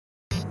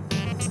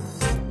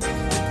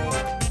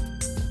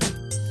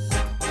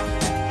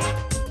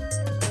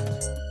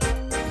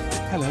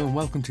and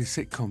welcome to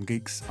Sitcom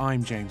Geeks.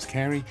 I'm James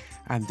Carey,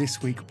 and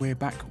this week we're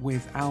back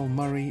with Al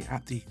Murray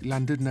at the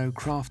Llandudno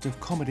Craft of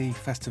Comedy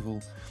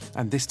Festival,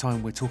 and this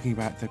time we're talking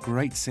about the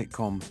great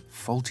sitcom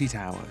Fawlty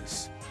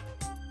Towers.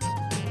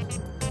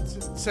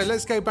 So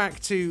let's go back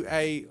to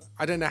I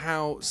don't know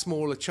how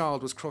small a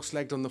child was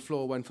cross-legged on the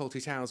floor when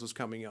Fawlty Towers was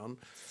coming on,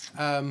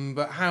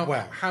 but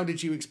how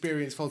did you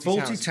experience Fawlty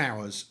Towers? Fawlty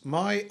Towers,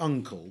 my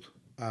uncle...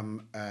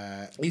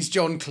 He's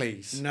John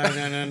Cleese. No,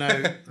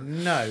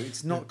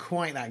 it's not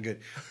quite that good.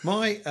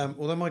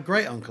 Although my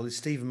great uncle is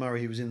Stephen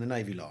Murray, who was in the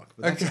Navy Lark,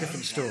 but that's a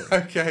different story.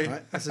 Okay,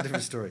 right? That's a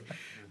different story.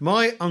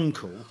 My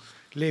uncle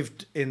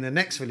lived in the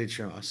next village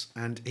from us,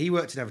 and he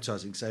worked in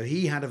advertising, so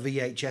he had a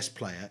VHS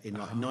player in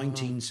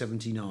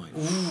 1979.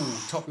 Ooh,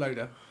 top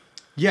loader.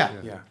 Yeah.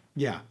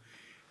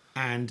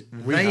 And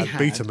we they had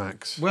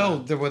Betamax.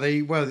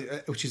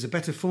 Which is a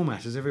better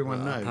format, as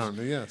everyone knows.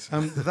 Apparently, yes.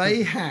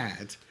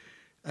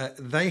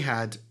 They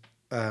had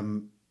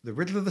The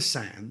Riddle of the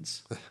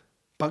Sands,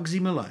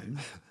 Bugsy Malone,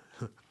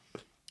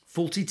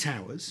 Fawlty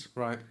Towers,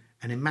 right,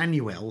 and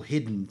Emmanuel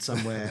hidden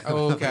somewhere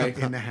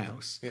in the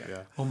house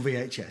on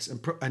VHS,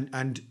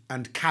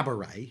 and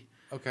Cabaret.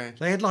 Okay,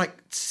 they had like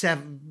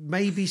seven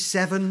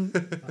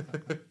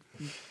VHSs.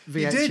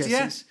 You did,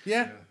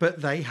 yeah.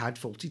 But they had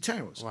Fawlty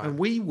Towers, and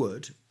we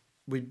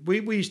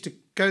used to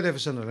go there for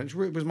Sunday lunch.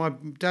 It was my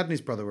dad and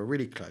his brother were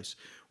really close.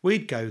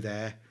 We'd go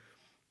there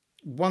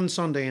one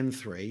Sunday in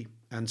 3,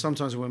 and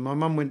sometimes when my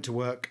mum went to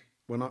work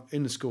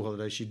in the school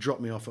holidays, she'd drop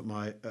me off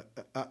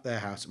at their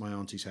house, at my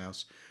auntie's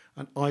house,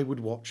 and I would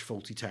watch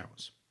Fawlty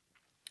Towers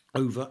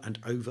over and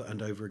over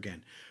and over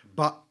again.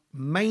 But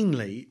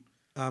mainly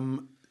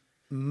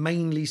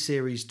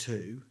series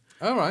 2,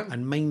 all right,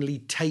 and mainly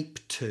tape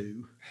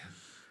 2.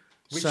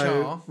 Which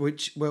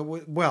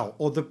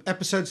or the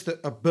episodes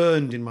that are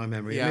burned in my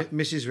memory. Yeah.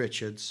 Mrs.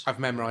 Richards. I've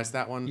memorised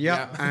that one.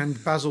 Yeah, and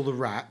Basil the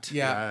Rat.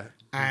 Yeah.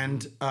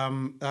 And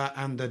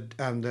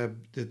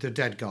the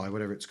dead guy,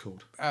 whatever it's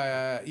called.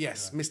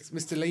 Yes,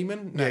 Mr.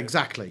 Lehman. No. Yeah,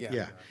 exactly.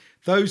 Yeah.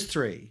 Those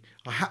 3.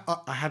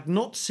 I had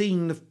not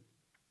seen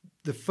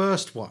the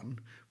first one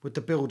with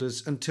the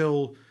Builders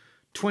until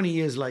 20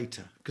 years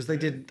later, because they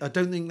did. I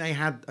don't think they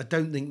had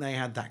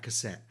that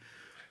cassette.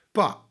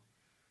 But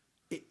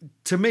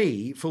to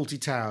me, Fawlty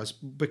Towers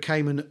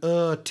became an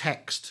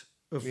text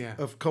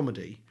of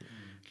comedy,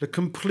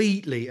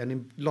 completely,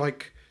 and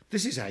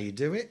this is how you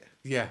do it.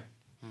 Yeah.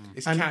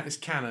 It's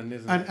canon,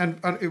 isn't it? And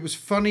it was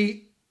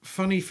funny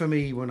for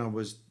me when I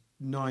was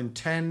 9,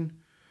 10,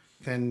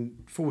 then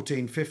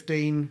 14,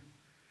 15,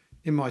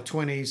 in my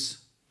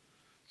 20s,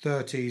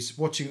 30s,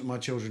 watching it with my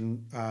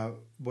children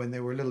when they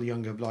were a little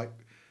younger, like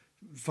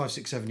 5,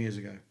 6, 7 years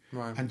ago,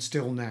 right. And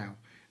still now.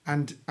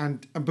 And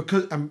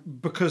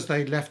because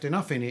they left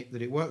enough in it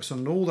that it works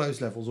on all those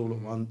levels all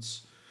at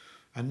once,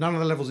 and none of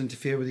the levels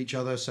interfere with each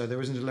other, so there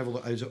isn't a level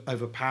that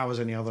overpowers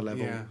any other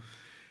level. Yeah.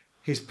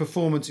 His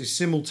performance is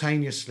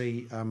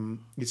simultaneously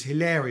it's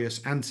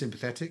hilarious and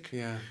sympathetic.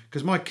 Yeah.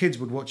 Because my kids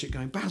would watch it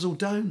going, Basil,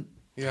 don't.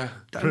 Yeah.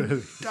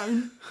 Don't.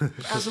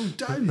 Basil,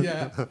 don't.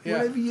 Yeah.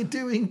 Whatever you're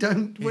doing,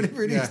 don't.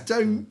 Whatever it is,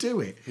 don't do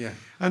it. Yeah.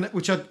 And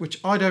which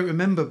I don't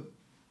remember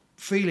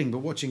feeling, but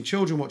watching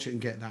children watch it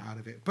and get that out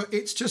of it. But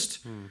it's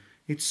just,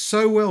 it's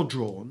so well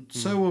drawn,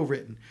 so well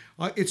written.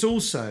 It's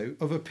also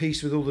of a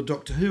piece with all the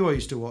Doctor Who I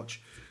used to watch.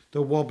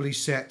 The wobbly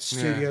sets,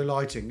 studio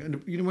lighting.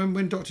 And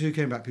when Doctor Who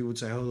came back, people would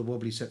say, oh, the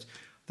wobbly sets.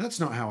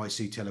 That's not how I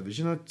see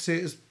television. I see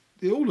it as,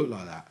 they all look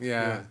like that.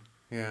 Yeah.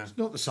 It's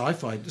not the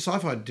sci-fi. The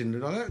sci-fi didn't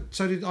look like that.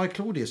 So did I,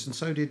 Claudius, and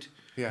so did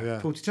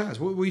Fawlty Towers.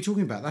 What were you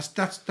talking about?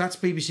 That's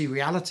BBC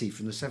reality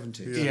from the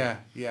 70s.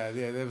 Yeah.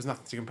 There was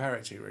nothing to compare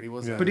it to, really,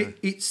 was there?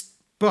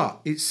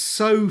 But it's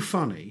so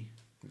funny.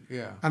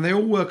 Yeah. And they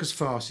all work as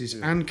farces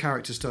and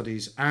character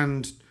studies,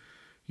 and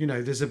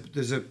there's a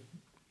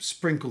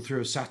sprinkle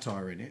through a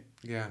satire in it.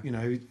 Yeah.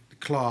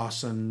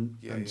 Class and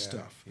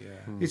stuff. Yeah.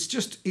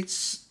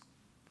 It's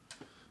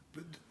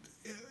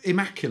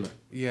immaculate.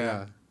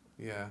 Yeah.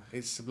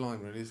 It's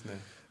sublime, really, isn't it?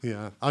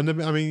 Yeah, and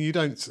I mean, you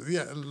don't.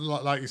 Yeah,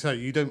 like you say,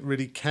 you don't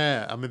really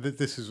care. I mean,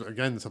 this is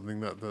again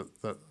something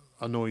that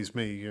annoys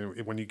me.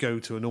 When you go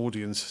to an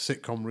audience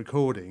sitcom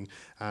recording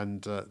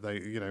and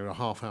they, a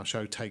half-hour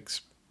show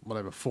takes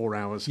 4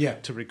 hours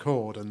to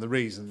record, and the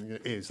reason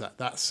is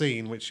that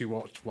scene which you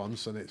watched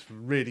once and it's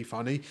really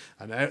funny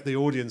and the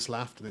audience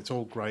laughed and it's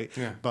all great,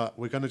 but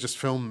we're going to just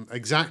film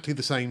exactly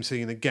the same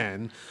scene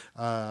again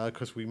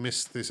because we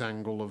missed this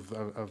angle of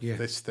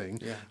this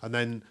thing, and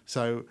then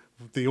so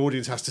the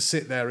audience has to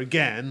sit there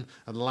again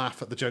and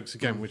laugh at the jokes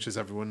again, which, as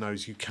everyone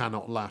knows, you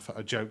cannot laugh at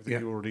a joke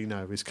that you already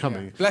know is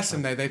coming. Yeah. Bless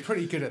them, they're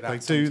pretty good at that. They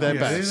do their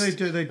best. They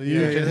do.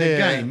 You can hear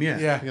game.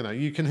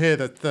 You can hear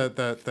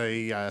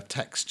the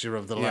texture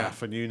of the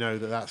laugh, and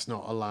that's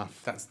not a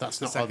laugh.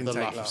 That's not the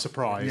laugh of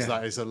surprise. Yeah.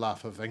 That is a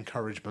laugh of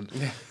encouragement.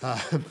 Yeah.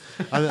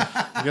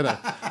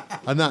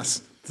 And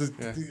that's.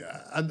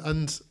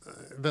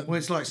 Well,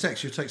 it's like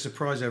sex. You take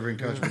surprise over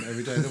encouragement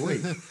every day of the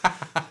week.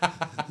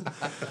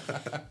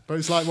 But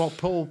it's like what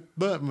Paul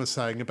Burton was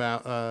saying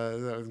about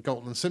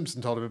Galton and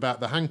Simpson told him about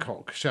the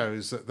Hancock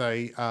shows, that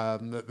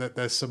that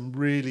there's some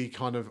really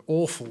kind of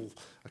awful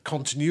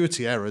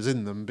continuity errors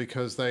in them,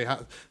 because they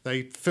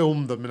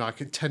filmed them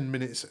in 10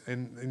 minutes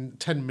in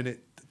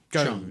 10-minute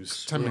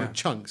goes, 10-minute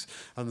chunks,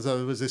 and so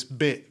there was this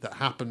bit that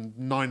happened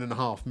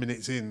 9.5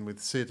 minutes in with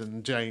Sid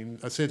and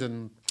James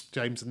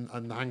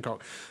and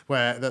Hancock,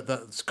 where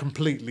that's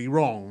completely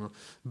wrong,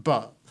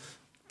 but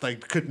they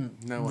couldn't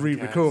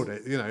re-record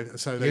it,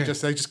 so they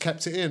just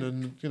kept it in,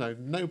 and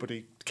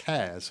nobody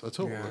cares at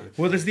all. Yeah.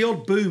 Well, there's the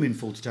odd boom in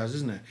Fawlty Towers,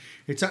 isn't there?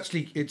 It's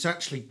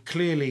actually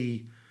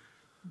clearly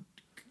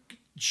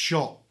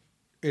shot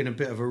in a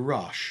bit of a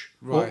rush.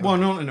 Right. Well,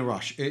 not in a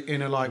rush.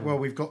 In a well,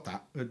 we've got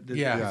that. If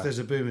there's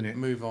a boom in it,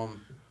 move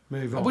on.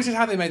 Which is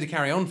how they made the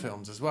Carry On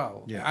films as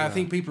well. Yeah. I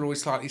think people are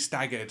always slightly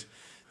staggered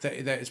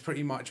that it's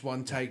pretty much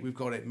one take, we've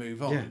got it,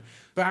 move on. Yeah.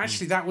 But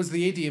actually, that was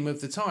the idiom of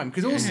the time.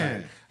 Because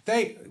also,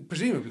 they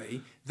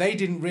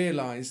didn't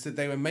realise that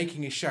they were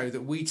making a show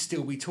that we'd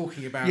still be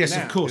talking about now. Yes,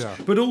 of course. Yeah.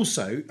 But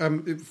also,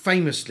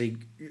 famously,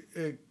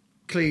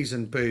 Cleese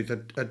and Booth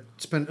had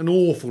spent an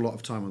awful lot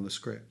of time on the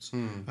scripts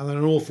and then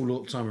an awful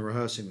lot of time in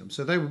rehearsing them.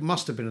 So they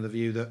must have been of the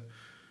view that,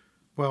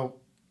 well,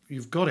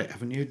 you've got it,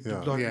 haven't you?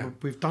 Yeah.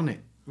 We've done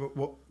it.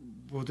 What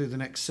we'll do the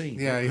next scene.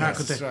 Yeah,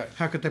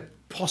 how could there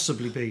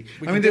possibly be?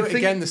 We can do it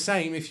again the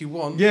same if you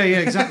want. Yeah,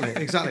 exactly.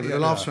 But the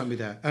laughs won't be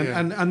there,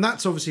 and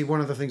that's obviously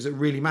one of the things that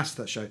really matters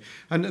to that show.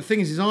 And the thing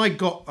is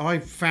I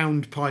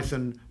found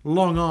Python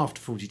long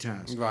after Fawlty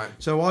Towers. Right.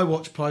 So I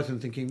watched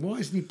Python thinking, why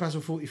isn't he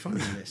Basil Fawlty funny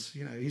in this?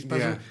 He's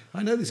Basil. Yeah.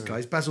 I know this guy.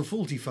 He's Basil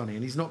Fawlty funny,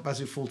 and he's not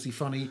Basil Fawlty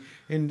funny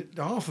in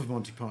half of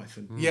Monty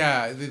Python.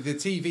 Yeah, the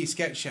TV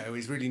sketch show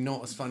is really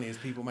not as funny as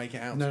people make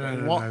it out.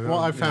 No. What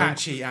I found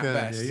patchy at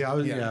best.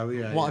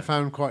 What I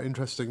found quite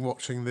interesting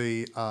watching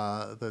the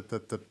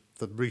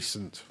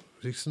recent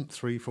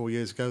 3-4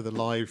 years ago, the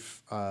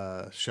live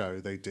show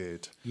they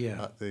did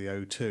at the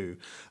O2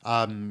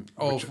 of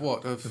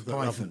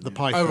Python. The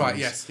Python. Oh right,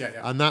 yes, yeah.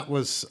 And that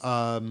was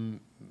I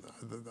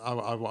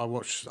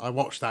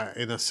watched that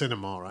in a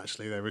cinema.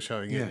 Actually, they were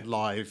showing it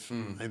live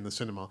in the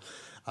cinema.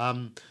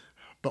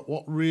 But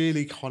what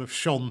really kind of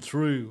shone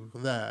through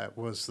there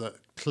was that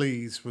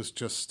Cleese was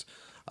just.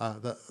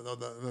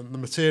 The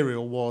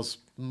material was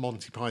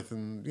Monty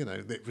Python,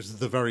 it was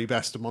the very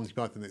best of Monty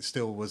Python. It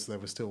still was. There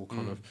was still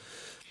kind of,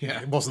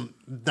 it wasn't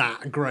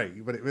that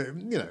great, but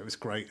it was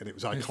great and it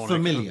was iconic. It's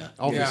familiar.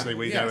 Obviously,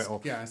 we know it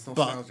all. Yeah, it's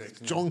nostalgic.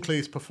 But John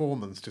Cleese's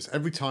performance, just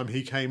every time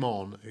he came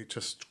on, it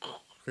just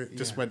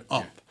went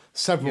up.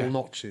 Several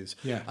notches,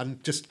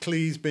 and just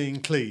Cleese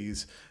being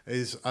Cleese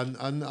is,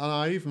 and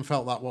I even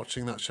felt that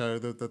watching that show,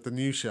 the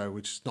new show,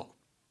 which is not.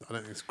 I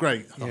don't think it's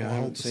great.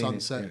 The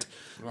Sunset,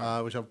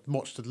 which I've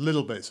watched a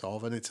little bits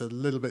of, and it's a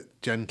little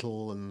bit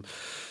gentle, and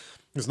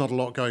there's not a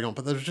lot going on.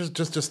 But there's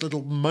just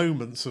little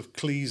moments of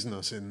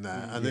Cleeseness in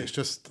there, and it's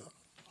just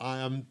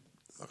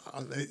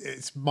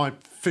it's my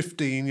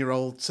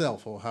 15-year-old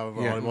self, or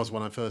however I was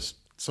when I first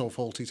saw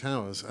Fawlty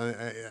Towers,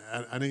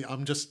 and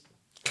I'm just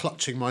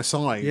clutching my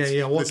sides.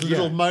 This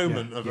little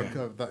moment of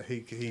that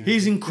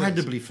he's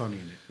incredibly funny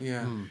in it.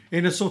 Yeah,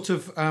 in a sort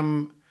of.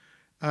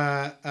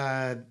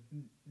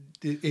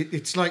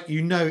 It's like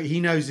he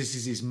knows this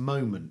is his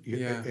moment.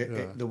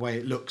 The way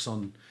it looks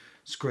on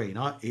screen,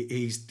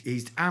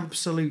 he's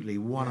absolutely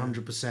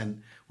 100%.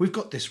 We've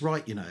got this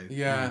right,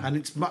 Yeah, and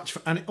it's much.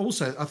 And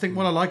also, I think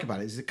what I like about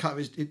it is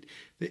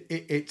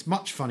it's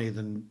much funnier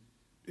than.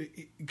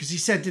 Because he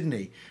said, didn't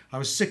he? I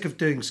was sick of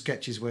doing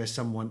sketches where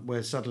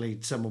suddenly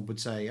someone would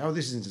say, "Oh,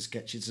 this isn't a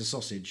sketch; it's a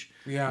sausage."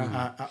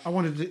 Yeah. I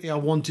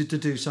wanted to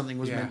do something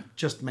was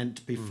meant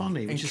to be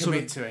funny, which is sort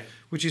of to it.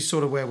 Which is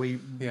sort of where we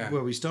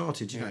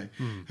started, you know,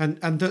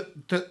 and that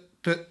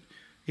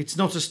it's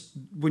not just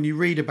when you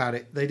read about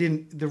it. They'd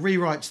done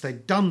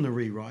the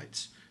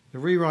rewrites. The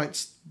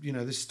rewrites,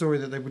 this story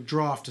that they would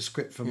draft a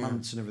script for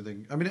months and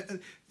everything. I mean.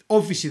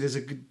 Obviously, there's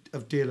a good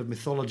deal of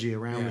mythology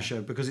around the show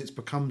because it's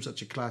become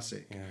such a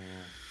classic.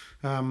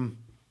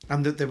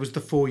 And that there was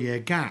the 4-year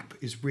gap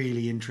is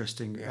really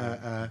interesting.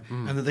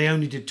 And that they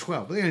only did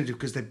 12. But they only did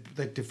because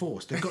they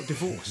divorced. They got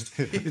divorced.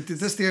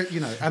 That's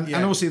and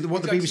also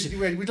what the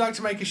BBC... We'd like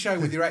to make a show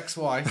with your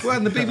ex-wife. Well,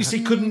 and the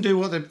BBC couldn't do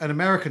what an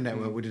American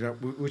network would do,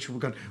 which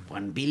would have gone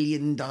 $1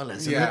 billion.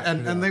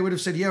 And they would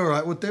have said, yeah, all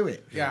right, we'll do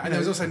it. Yeah, and there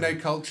was also no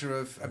culture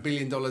of $1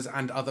 billion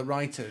and other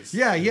writers.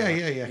 Yeah.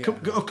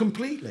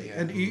 Completely. Yeah.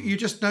 And you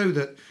just know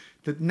that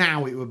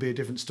now it would be a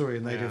different story,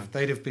 and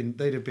they'd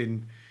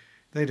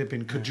have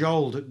been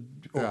cajoled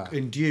or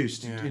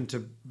induced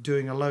into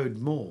doing a load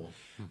more.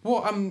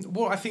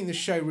 What I think the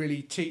show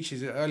really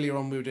teaches. Earlier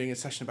on, we were doing a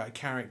session about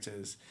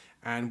characters,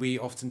 and we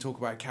often talk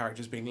about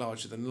characters being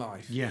larger than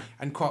life. Yeah.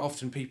 And quite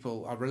often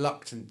people are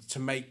reluctant to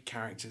make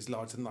characters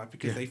larger than life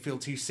because they feel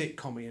too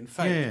sitcom-y and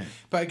fake. Yeah.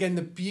 But again,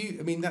 the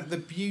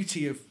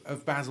beauty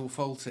of Basil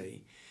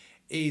Fawlty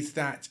is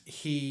that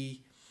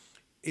he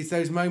is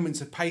those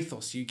moments of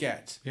pathos you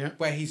get Yeah.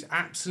 where he's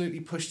absolutely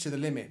pushed to the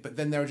limit, but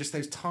then there are just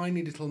those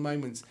tiny little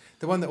moments.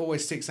 The one that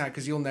always sticks out,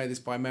 because you'll know this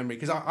by memory,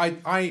 because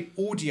I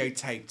audio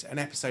taped an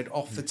episode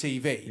off the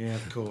TV. Yeah,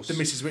 of course. The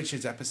Mrs.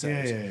 Richards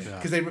episode. Yeah.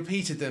 Because they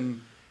repeated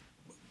them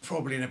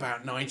probably in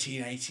about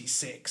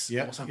 1986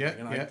 or something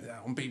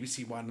on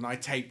BBC One, and I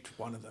taped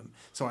one of them.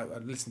 So I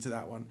listened to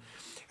that one.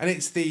 And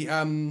it's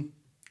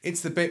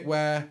the bit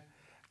where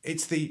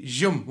it's the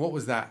zoom. What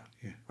was that?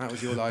 Yeah. That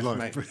was your life,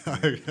 mate.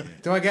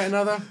 Do I get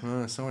another?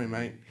 Oh, sorry,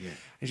 mate. Yeah.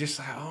 It's just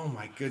like, oh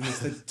my goodness,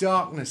 the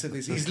darkness of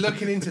this. He's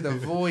looking into the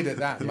void at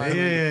that moment.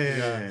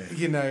 Yeah.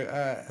 You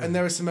know, and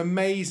there are some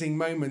amazing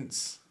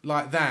moments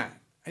like that,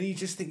 and you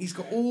just think he's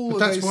got all. But of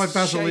that's those why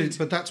Basil. shade...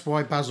 But that's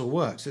why Basil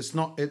works. It's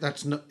not.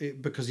 That's not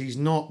because he's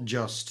not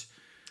just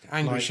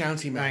angry,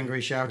 shouty man,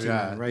 rage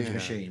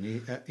machine.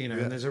 He,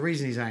 and there's a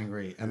reason he's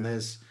angry, and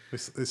there's.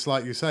 It's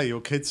like you say,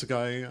 your kids are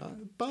going,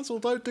 Basil,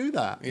 don't do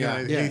that.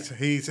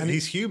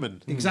 He's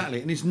human.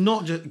 Exactly. And it's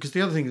not just because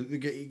the other thing that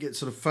you get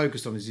sort of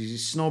focused on is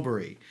his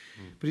snobbery,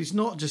 but it's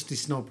not just his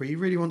snobbery. He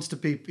really wants to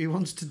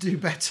do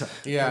better.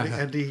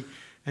 Yeah.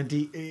 And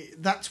he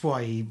that's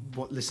why he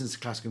listens to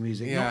classical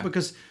music. Yeah.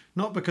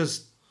 Not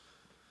because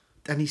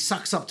and he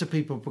sucks up to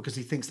people because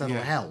he thinks that'll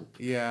help.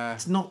 Yeah.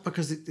 It's not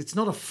because it's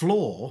not a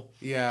flaw.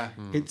 Yeah.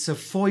 It's a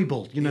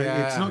foible.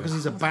 It's not because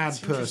he's a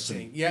bad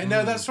person. Yeah,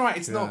 no, that's right.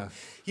 It's not.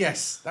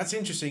 Yes, that's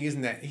interesting,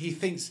 isn't it? He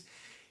thinks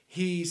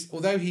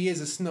although he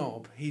is a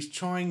snob, he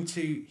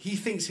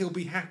thinks he'll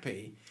be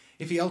happy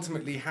if he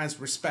ultimately has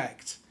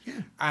respect.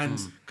 Yeah. And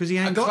because he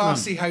ain't a got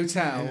classy none.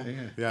 hotel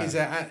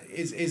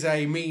is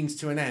a means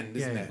to an end,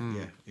 isn't it?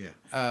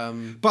 Yeah.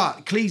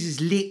 But Cleese is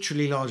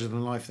literally larger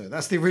than life, though.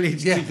 That's the really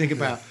interesting thing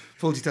about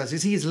Fawlty Towers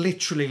is he is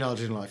literally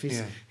larger than life.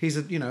 He's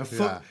a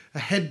foot a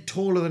head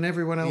taller than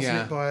everyone else in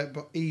it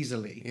but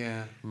easily.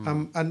 Yeah.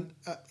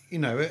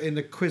 In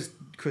the quiz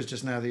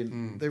just now they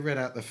read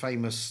out the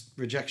famous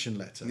rejection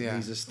letter. Yeah.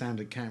 These are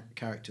standard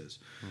characters,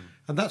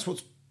 and that's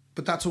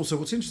also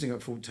what's interesting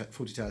about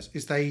Fawlty Towers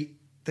is they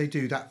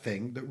do that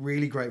thing that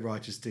really great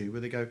writers do, where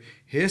they go,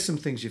 here's some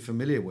things you're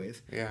familiar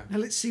with. Yeah. Now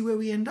let's see where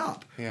we end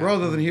up. Yeah.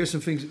 Rather than here's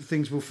some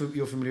things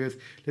you're familiar with.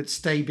 Let's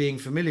stay being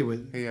familiar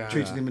with,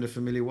 treating them in a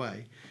familiar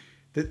way.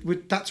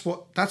 That's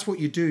what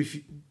you do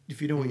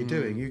if you know what you're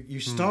doing. You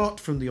start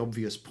from the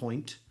obvious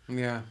point.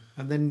 Yeah.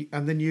 And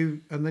then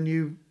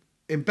you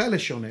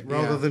embellish on it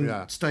rather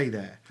than stay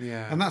there.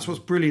 Yeah. And that's what's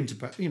brilliant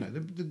about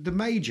the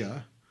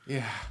Major.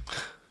 Yeah.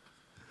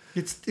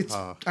 It's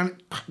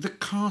and the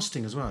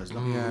casting as well is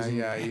lovely.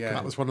 Yeah.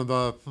 That was one of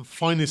the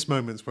finest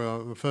moments where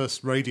the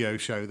first radio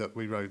show that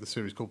we wrote, the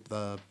series called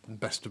The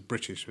Best of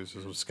British, was a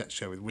sort of sketch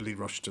show with Willie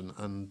Rushton,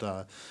 and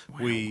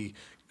we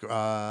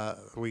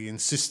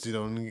insisted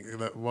on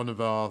that one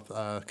of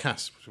our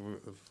cast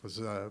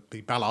was be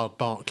Ballard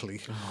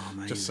Berkeley,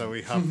 just so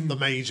we have the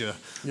Major.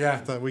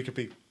 Yeah, that we could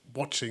be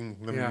watching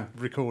them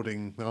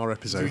recording our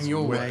episodes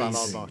with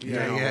Ballard Berkeley.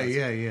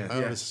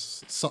 It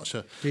was such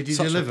a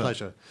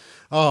pleasure.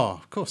 Oh,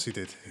 of course he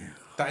did.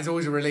 That is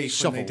always a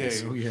relief when they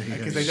do,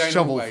 because they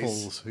don't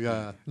always.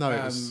 Yeah, no,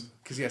 it was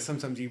because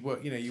sometimes you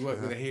work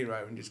with a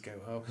hero and just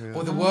go,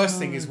 Or the worst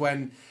thing is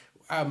when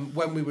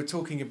we were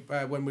talking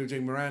when we were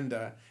doing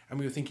Miranda and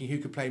we were thinking who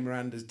could play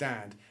Miranda's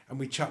dad, and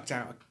we chucked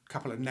out a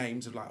couple of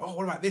names of like,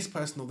 what about this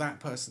person or that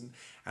person,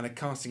 and a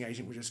casting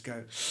agent would just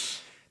go,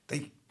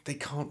 they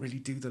can't really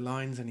do the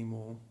lines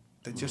anymore.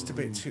 They're just a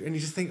bit too, and you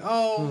just think,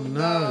 no.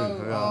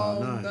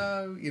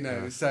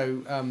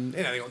 So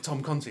they got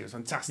Tom Conti, it was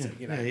fantastic.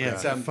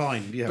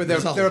 Fine. Yeah, but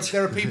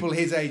there are people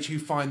his age who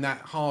find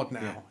that hard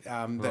now.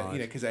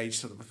 Because age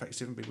sort of affects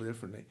different people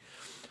differently.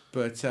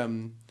 But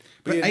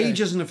age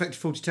doesn't affect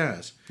Fawlty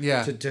Towers.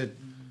 Yeah. To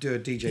do a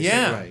DJ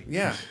segue.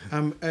 Yeah.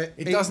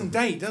 It doesn't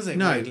date, does it?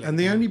 No. Weirdly? And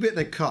the only bit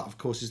they cut, of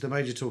course, is the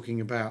Major talking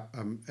about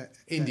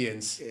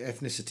Indians,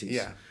 ethnicities.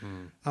 Yeah.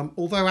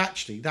 Although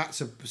actually, that's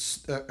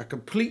a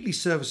completely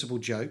serviceable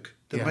joke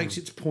that makes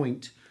its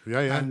point.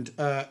 And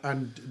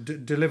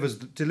delivers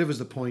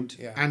the point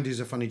and is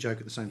a funny joke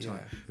at the same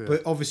time. Yeah.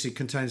 But obviously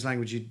contains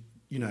language you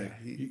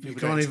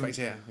can't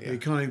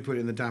even put it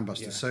in the Dam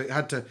Busters. So it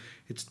had to.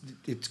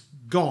 It's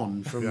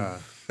gone from.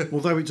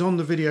 Although it's on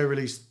the video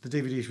release, the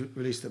DVD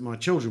release that my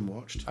children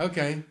watched.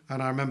 Okay.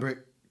 And I remember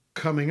it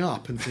coming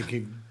up and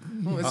thinking,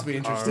 this will be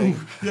interesting.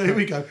 Here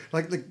we go,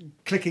 like the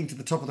clicking to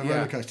the top of the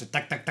roller coaster.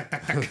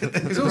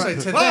 Because also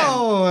to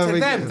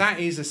them, that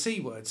is a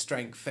C-word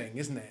strength thing,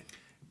 isn't it?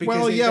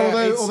 Because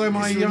although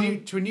my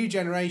to a new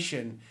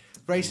generation,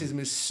 racism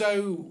is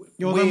so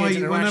although weird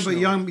and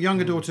irrational.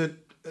 younger daughter,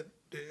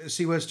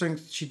 C-word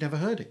strength, she'd never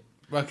heard it.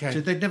 Okay, so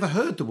they'd never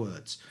heard the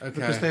words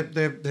because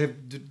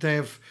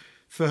they've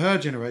for her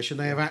generation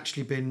they have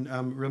actually been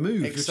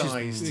removed,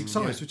 excised,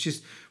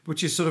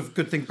 which is sort of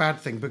good thing, bad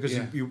thing, because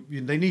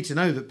they need to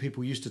know that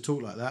people used to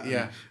talk like that,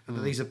 and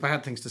that these are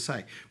bad things to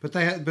say. But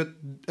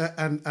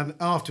and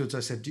afterwards I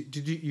said,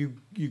 did you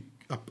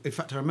in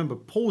fact, I remember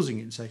pausing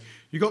it and saying,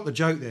 "You got the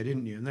joke there,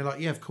 didn't you?" And they're like,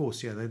 "Yeah, of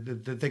course, yeah."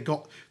 They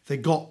got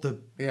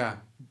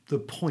the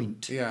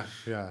point. Yeah.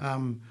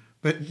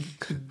 But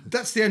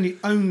that's the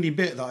only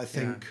bit that I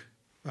think.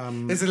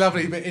 There's a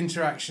lovely bit of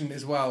interaction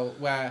as well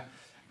where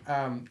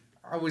I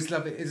always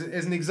love it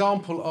as an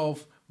example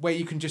of where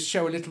you can just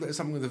show a little bit of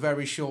something with a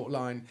very short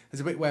line.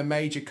 There's a bit where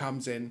Major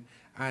comes in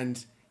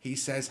and he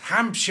says,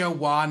 "Hampshire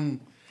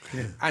won,"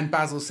 and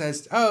Basil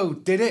says, "Oh,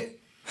 did it?"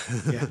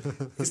 Yeah.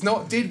 It's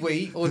not "did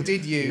we" or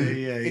 "did you."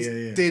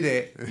 It's "did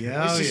it."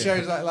 Yeah, it just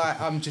shows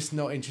like I'm just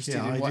not interested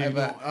in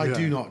whatever. I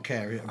do not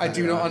care. I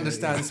do not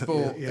understand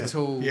sport at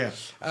all. Yeah.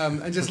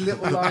 And just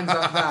little lines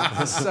like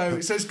that. So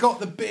it's got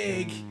the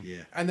big,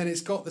 and then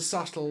it's got the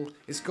subtle,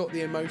 it's got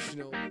the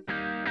emotional.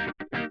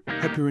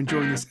 Hope you're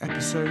enjoying this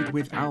episode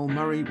with Al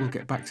Murray. We'll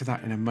get back to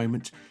that in a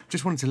moment.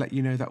 Just wanted to let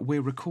you know that we're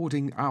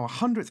recording our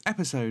 100th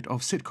episode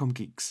of Sitcom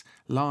Geeks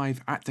live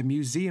at the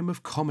Museum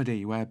of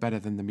Comedy. Where better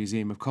than the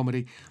Museum of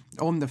Comedy?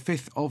 On the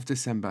 5th of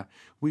December.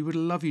 We would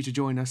love you to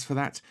join us for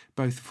that,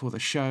 both for the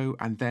show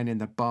and then in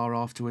the bar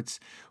afterwards.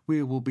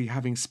 We will be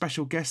having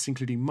special guests,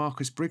 including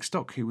Marcus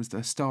Brigstock, who was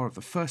the star of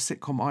the first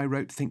sitcom I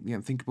wrote, Think the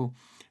Unthinkable.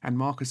 And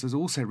Marcus has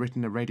also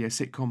written a radio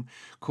sitcom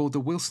called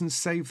The Wilsons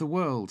Save the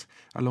World,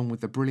 along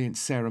with the brilliant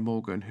Sarah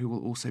Morgan, who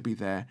will also be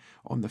there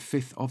on the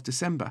 5th of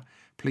December.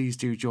 Please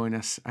do join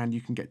us, and you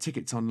can get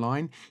tickets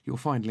online. You'll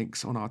find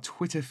links on our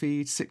Twitter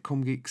feed,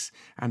 Sitcom Geeks,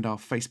 and our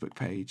Facebook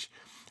page,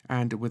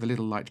 and with a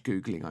little light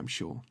Googling, I'm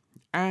sure.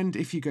 And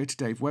if you go to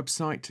Dave's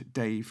website,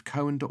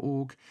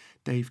 davecohen.org,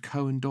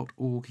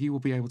 you will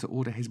be able to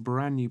order his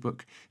brand new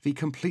book, The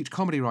Complete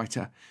Comedy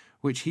Writer,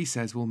 which he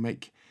says will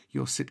make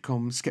your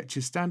sitcom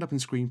sketches, stand-up and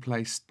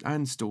screenplay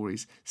and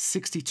stories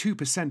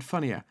 62%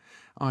 funnier.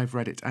 I've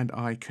read it and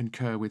I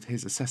concur with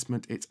his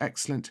assessment. It's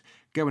excellent.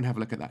 Go and have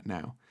a look at that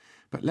now.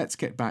 But let's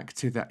get back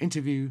to that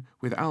interview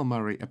with Al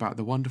Murray about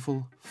the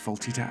wonderful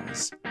Fawlty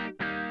Towers.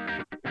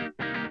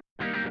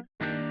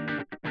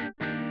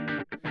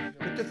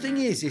 But the thing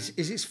is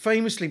it's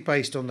famously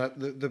based on that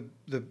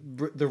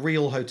the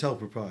real hotel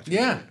proprietor.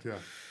 Yeah.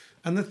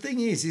 And the thing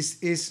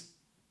is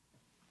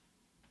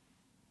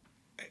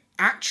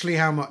actually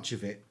how much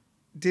of it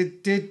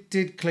did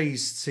Cleese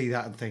see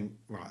that and think,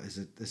 right,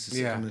 this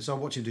is so I'll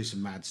watch him do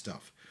some mad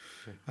stuff.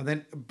 And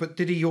then, but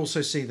did he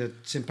also see the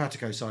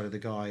simpatico side of the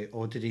guy,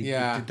 or did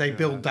they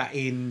build that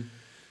in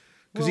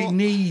because he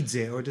needs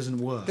it, or it doesn't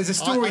work? There's a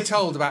story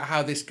told about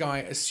how this guy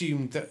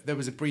assumed that there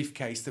was a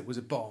briefcase that was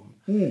a bomb,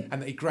 and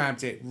that he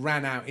grabbed it,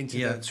 ran out into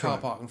the car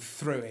park and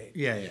threw it.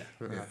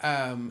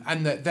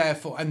 And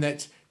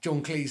that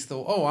John Cleese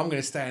thought, I'm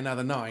going to stay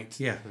another night.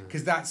 Yeah.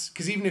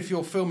 Because even if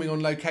you're filming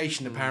on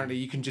location, apparently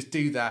you can just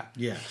do that.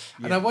 Yeah.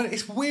 And I wonder,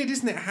 it's weird,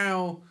 isn't it,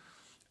 how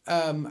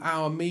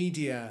our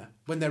media,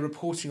 when they're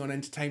reporting on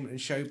entertainment and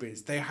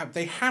showbiz, they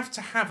have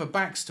to have a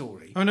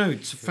backstory. Oh no,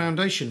 it's a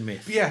foundation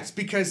myth. Yes,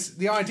 because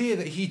the idea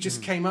that he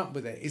just came up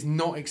with it is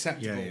not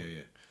acceptable.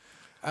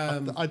 Yeah.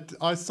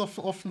 I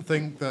often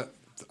think that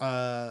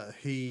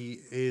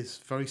he is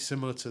very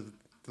similar to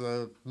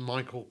the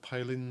Michael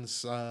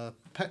Palin's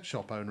pet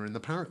shop owner in the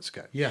Parrot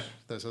sketch. Yeah,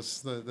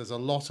 there's a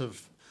lot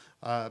of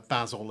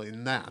Basil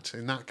in that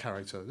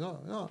character.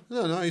 No,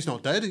 he's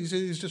not dead.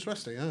 He's just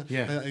resting.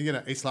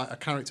 It's like a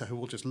character who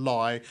will just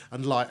lie,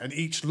 and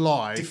each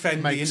lie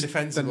defend makes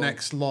the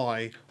next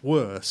lie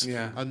worse.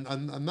 Yeah,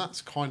 and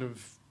that's kind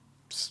of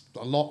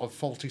a lot of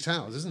Fawlty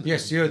Towers, isn't it?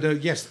 Yes,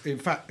 yes. In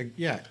fact,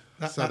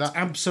 that's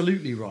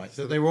absolutely right.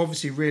 That they were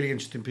obviously really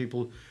interesting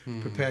people,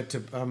 prepared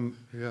to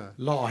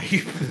lie,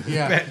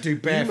 do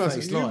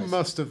barefaced lies. You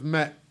must have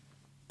met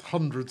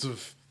hundreds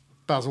of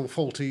Basil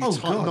Fawlty. Oh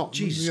God,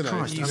 Jesus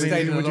Christ! You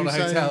stayed in a lot of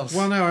hotels.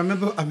 Well, no, I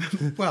remember.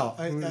 Well,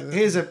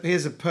 here's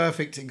a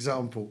perfect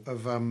example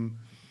of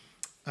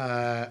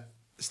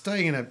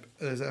staying in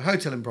there's a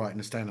hotel in Brighton,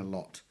 and staying a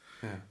lot.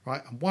 Yeah.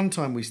 Right. And one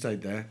time we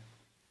stayed there.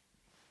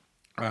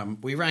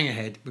 We rang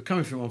ahead. We're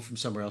coming from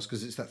somewhere else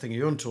because it's that thing.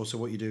 You're on tour, so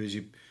what you do is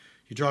you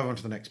drive on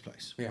to the next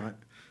place, right?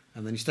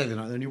 And then you stay the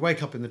night. And then you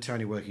wake up in the town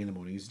you're working in the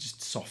morning. It's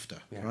just softer,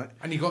 right?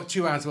 And you've got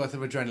 2 hours worth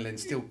of adrenaline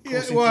still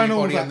coursing through your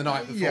body on the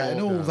night before. Yeah,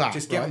 and all that.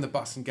 Just get on the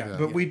bus and go.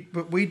 But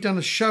we'd done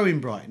a show in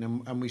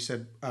Brighton, and we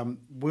said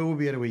we'll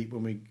be able to eat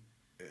when we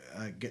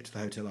get to the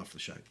hotel after the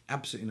show.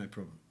 Absolutely no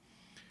problem.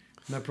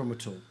 No problem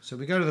at all. So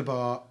we go to the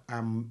bar,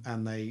 and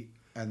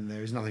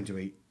there is nothing to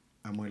eat,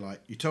 and we're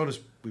like, you told us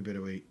we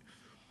better eat.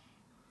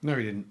 No,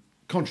 we didn't.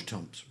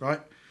 Contretemps, right?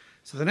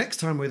 So the next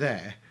time we're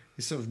there,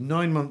 it's sort of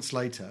 9 months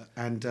later,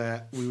 and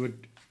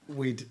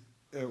we'd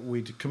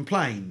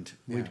complained.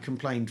 Yeah. We'd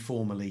complained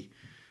formally.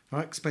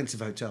 Right, expensive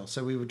hotel.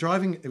 So we were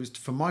driving. It was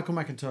for Michael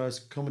McIntyre's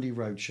Comedy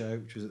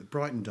Roadshow, which was at the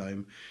Brighton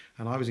Dome,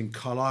 and I was in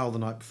Carlisle the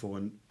night before,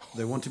 and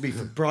they wanted me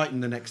for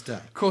Brighton the next day.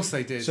 Of course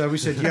they did. So we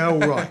said, yeah, all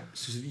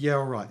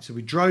right. So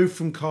we drove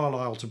from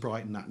Carlisle to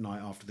Brighton that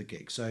night after the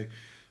gig. So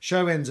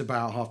show ends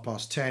about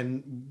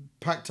 10:30.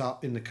 Packed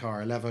up in the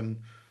car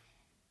 11.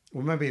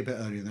 Well, maybe a bit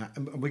earlier than that.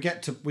 And we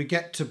get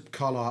to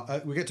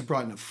Carlisle. We get to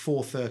Brighton at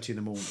 4:30 in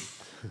the morning.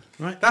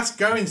 Right. That's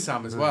going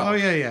some as well. Oh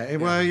yeah.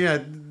 Well,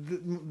 yeah.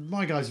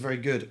 My guy's very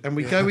good. And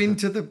we go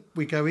into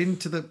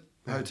the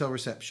hotel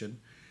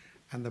reception,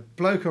 and the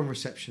bloke on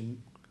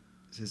reception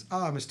says,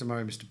 Mr.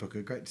 Murray, Mr.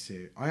 Booker, great to see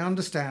you. I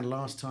understand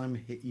last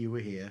time you were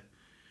here,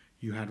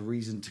 you had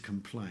reason to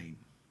complain.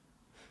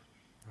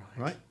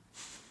 Right?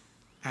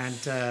 And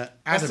Adam...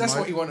 That's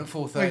what you want at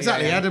 4:30.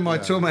 Exactly. Adam, my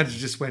tour manager,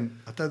 just went,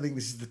 I don't think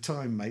this is the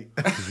time, mate.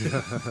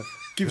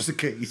 Give us the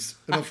keys.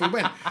 And off we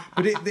went.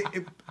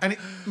 But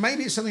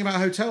maybe it's something about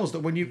hotels that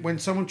when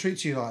someone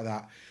treats you like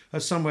that,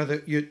 as somewhere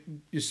that you're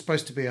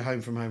supposed to be a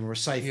home from home or a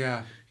safe,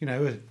 a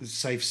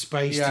safe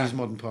space to use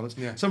modern parlance.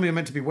 Yeah. Somebody you're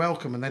meant to be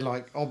welcome, and they're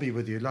like, "I'll be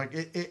with you." Like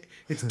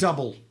it's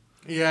double.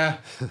 Yeah,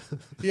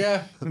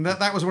 yeah. And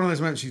that was one of those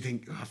moments you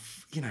think,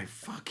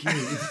 fuck you.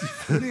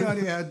 The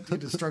idea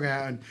you're strung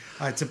out, and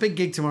it's a big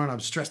gig tomorrow, and I'm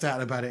stressed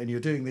out about it, and you're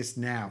doing this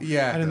now.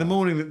 Yeah. And in the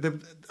morning,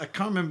 I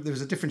can't remember. There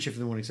was a different shift in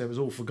the morning, so it was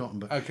all forgotten.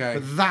 But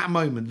that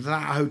moment,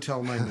 that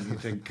hotel moment, you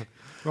think,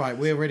 right,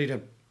 we're ready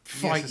to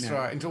fight that's now.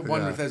 Right. And don't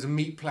wonder if there's a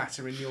meat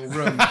platter in your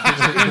room.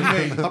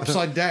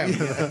 Upside down.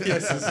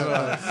 Yes, that's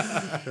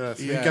right. Yes,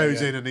 he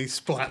goes in and he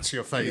splats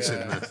your face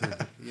in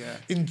there. Yeah.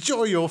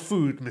 Enjoy your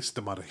food,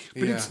 Mr. Murray.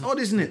 But it's odd,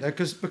 isn't it?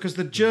 Because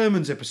the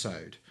Germans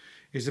episode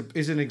is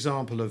an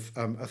example of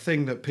a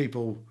thing that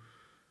people...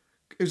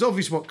 It was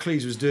obvious what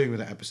Cleese was doing with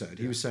that episode.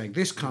 He was saying,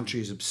 this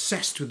country is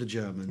obsessed with the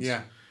Germans.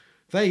 Yeah.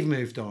 They've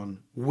moved on.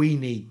 We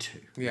need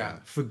to. Yeah.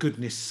 For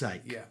goodness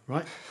sake. Yeah.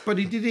 Right? But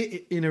he did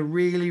it in a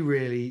really,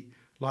 really...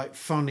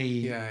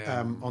 funny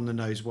on the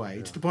nose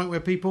way to the point where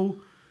people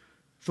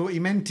thought he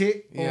meant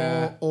it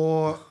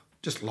or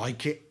just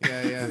like it.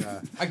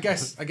 Yeah. I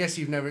guess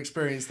you've never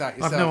experienced that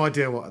yourself. I've no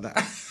idea what that.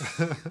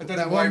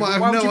 Why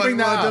would you bring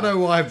that up? I don't know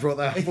why I brought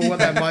that up or what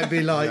that might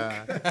be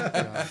like.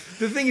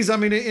 The thing is, I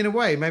mean, in a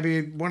way,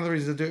 maybe one of the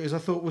reasons I do it is I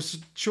thought was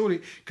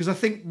surely because I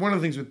think one of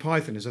the things with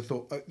Python is I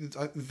thought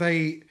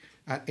they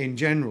in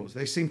general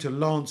they seem to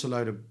lance a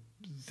load of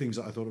things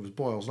that I thought it was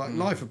boils like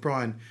Life of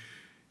Brian.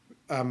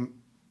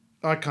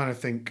 I kind of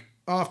think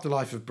after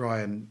Life of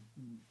Brian,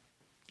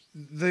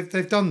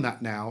 they've done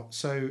that now.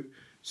 So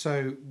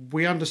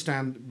we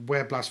understand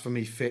where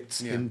blasphemy fits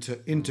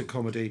into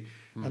comedy,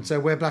 and so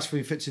where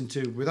blasphemy fits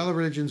into with other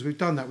religions, we've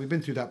done that. We've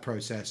been through that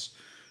process,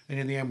 and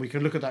in the end, we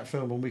can look at that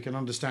film and we can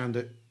understand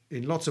that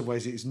in lots of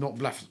ways it's not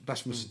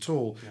blasphemous at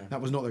all. Yeah.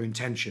 That was not their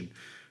intention.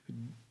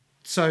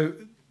 So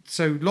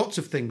lots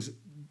of things.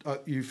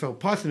 You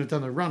felt Python had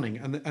done a running,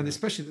 and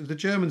especially the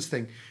Germans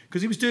thing,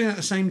 because he was doing it at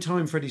the same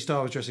time Freddie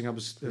Starr was dressing up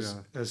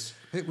as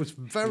it was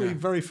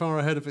very far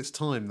ahead of its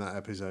time, that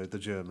episode, the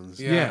Germans.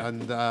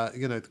 And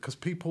because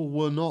people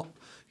were not,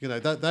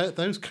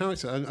 those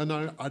characters, and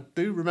I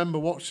do remember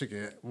watching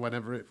it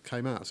whenever it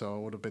came out, so I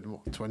would have been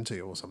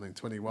 20 or something,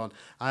 21,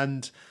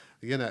 and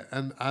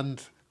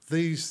and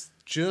these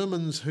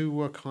Germans who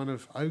were kind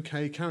of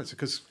okay characters,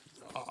 because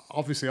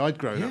obviously I'd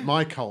grown up,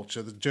 my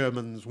culture, the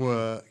Germans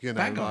were,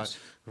 bad guys.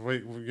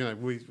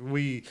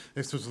 We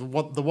this was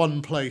the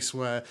one place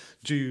where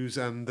Jews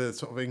and the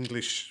sort of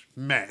English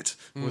met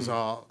was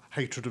our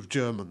hatred of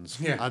Germans,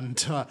 and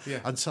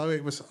so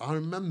it was. I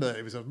remember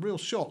it was a real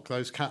shock.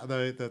 Those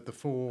the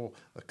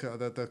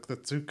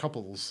two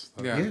couples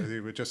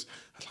who were just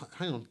like,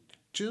 hang on,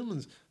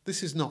 Germans.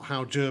 This is not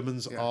how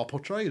Germans are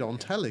portrayed on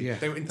telly. Yeah.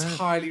 They were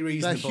entirely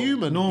reasonable. They're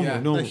human,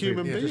 normal. They're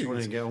human beings. Just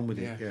wanting to get on with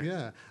it.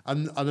 Yeah.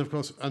 And of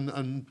course,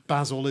 and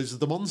Basil is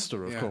the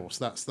monster. Of course,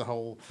 that's the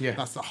whole.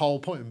 That's the whole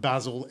point. And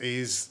Basil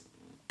is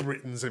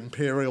Britain's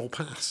imperial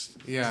past.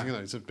 Yeah.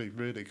 To be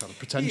really kind of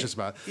pretentious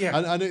about it.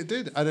 Yeah. And it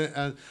did.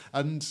 And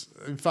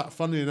in fact,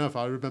 funnily enough,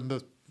 I remember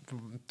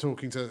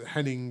talking to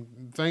Henning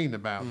Vane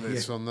about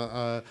this on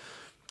the.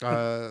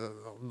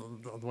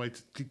 On the way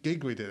to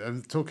gig we did,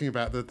 and talking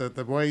about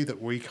the way that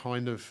we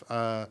kind of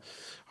I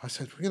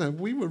said,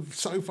 we were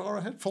so far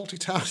ahead, Fawlty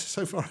Towers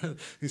so far ahead.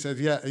 He said,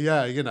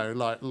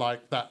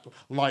 like that,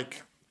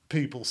 like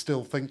people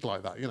still think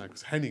like that,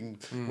 because Henning,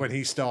 when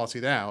he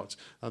started out,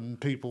 and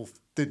people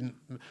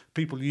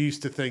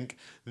used to think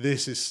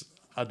this is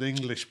an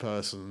English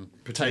person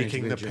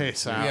taking the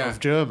piss out of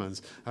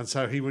Germans, and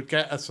so he would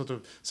get a sort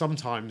of,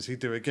 sometimes he'd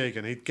do a gig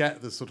and he'd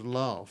get the sort of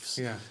laughs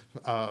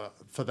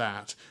for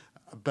that,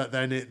 but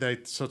then they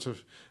sort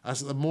of,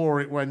 as the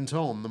more it went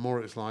on, the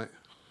more it's like,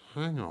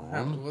 hang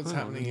on, what's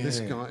happening here?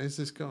 This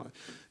guy,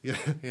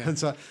 and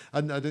so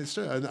and it's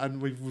true, and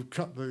we've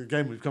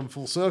come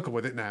full circle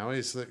with it now.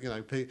 Is that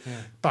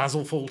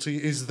Basil Fawlty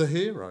is the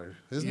hero,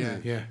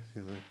 isn't he?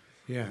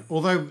 Yeah.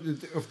 Although,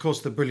 of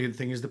course, the brilliant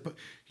thing is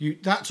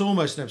that's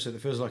almost an episode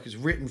that feels like it's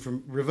written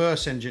from,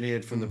 reverse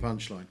engineered from the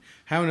punchline.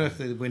 How on earth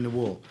did they win the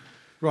war?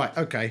 Right,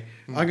 okay.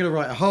 I'm going to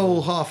write a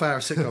whole half-hour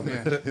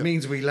sitcom that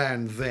means we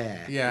land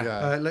there.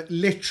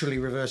 Literally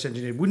reverse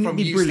engineered. Wouldn't it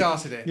be brilliant?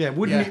 Started it. Yeah,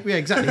 wouldn't it? Yeah,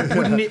 exactly.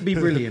 Wouldn't it be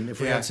brilliant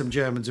if we had some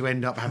Germans who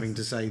end up having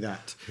to say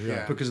that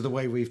because of the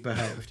way we've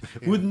behaved?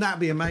 Wouldn't that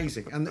be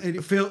amazing? And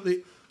it feels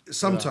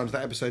sometimes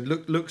that episode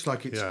looks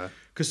like it's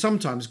because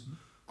sometimes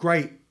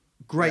great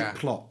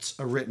plots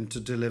are written to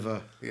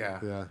deliver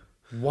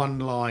one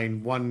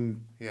line,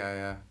 one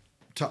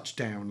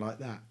touchdown like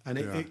that, and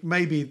it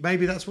maybe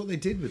that's what they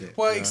did with it.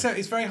 Well, except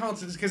it's very hard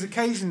to, because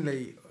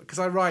occasionally, because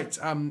I write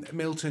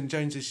Milton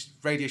Jones's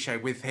radio show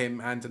with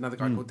him and another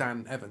guy called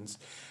Dan Evans,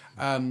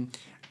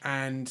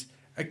 and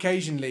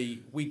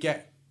occasionally we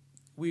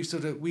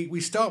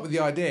start with the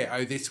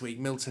idea, this week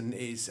Milton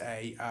is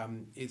a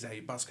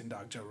bus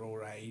conductor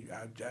or a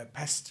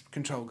pest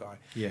control guy,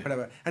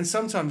 whatever. And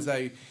sometimes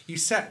though you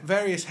set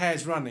various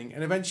hairs running,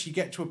 and eventually you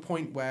get to a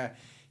point where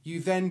you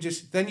then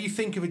you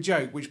think of a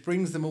joke which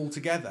brings them all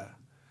together,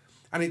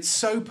 and it's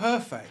so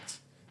perfect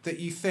that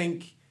you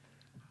think,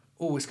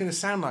 oh, it's going to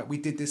sound like we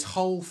did this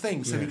whole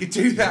thing so we could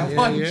do that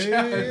one joke.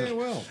 Yeah,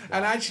 well.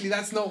 And actually,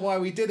 that's not why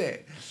we did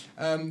it.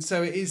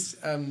 So it's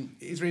really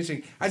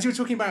interesting. As you were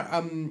talking about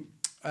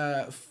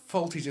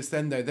Fawlty just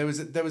then, though, there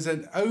was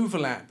an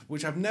overlap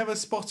which I've never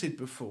spotted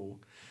before.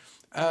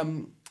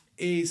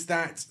 Is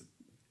that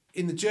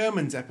in the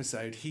Germans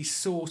episode, he's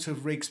sort of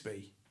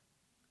Rigsby,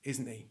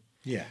 isn't he?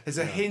 Yeah. There's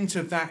a hint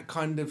of that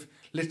kind of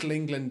Little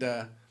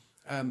Englander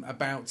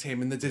about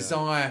him, and the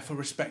desire for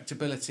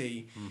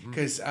respectability,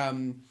 because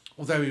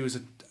although he was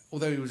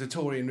a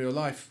Tory in real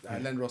life,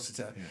 Len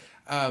Rossiter,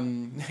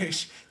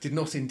 did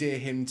not endear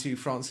him to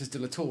Francis de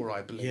la Tour,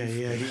 I believe.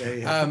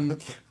 Yeah.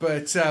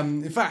 But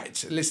in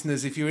fact,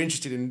 listeners, if you're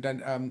interested in,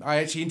 I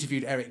actually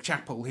interviewed Eric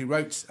Chappell, who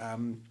wrote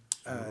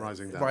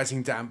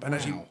Rising Damp, and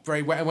actually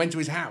I went to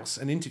his house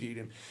and interviewed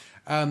him,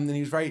 and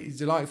he was very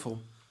delightful.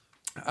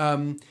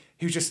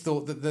 He just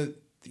thought that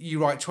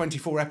you write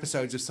 24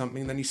 episodes of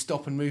something and then you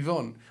stop and move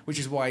on, which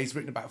is why he's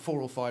written about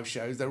 4 or 5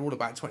 shows. They're all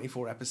about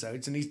 24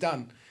 episodes and he's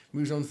done.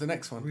 Moves on to the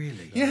next one.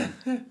 Really? Yeah.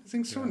 It's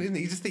extraordinary, isn't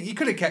it? You just think you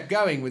could have kept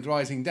going with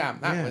Rising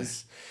Damp. That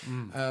was...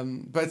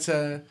 But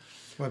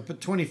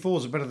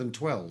 24s are better than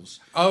 12s.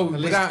 Oh,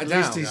 without a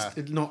doubt. At least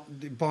it's not...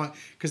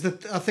 Because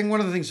I think one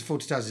of the things that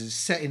Fawlty does is it's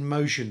set in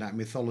motion that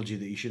mythology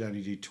that you should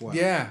only do 12.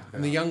 Yeah,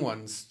 and the young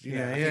ones. In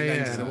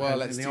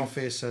The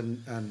Office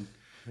and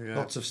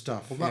lots of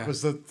stuff. Well, that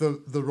was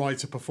the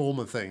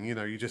writer-performer thing,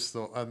 you just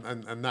thought...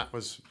 And that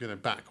was,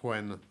 back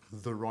when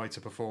the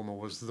writer-performer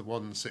was the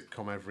one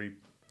sitcom every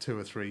 2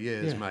 or 3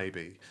 years,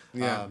 maybe.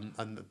 Yeah.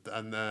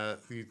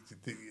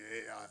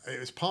 It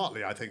was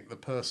partly, I think, the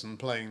person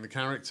playing the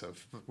character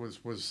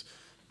was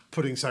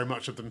putting so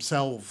much of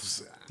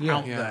themselves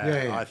out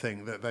there. Yeah. I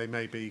think that they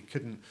maybe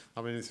couldn't.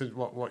 I mean, it's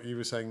what you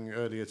were saying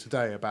earlier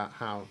today about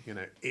how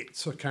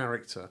it's a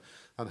character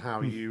and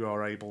how you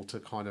are able to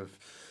kind of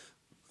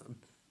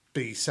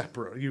be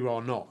separate. You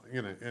are not,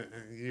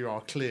 you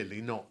are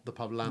clearly not the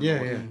pub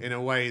landlord in a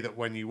way that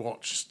when you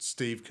watch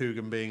Steve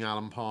Coogan being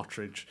Alan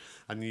Partridge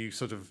and you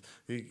sort of,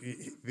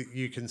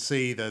 you can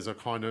see there's a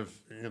kind of,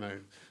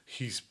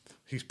 he's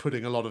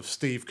putting a lot of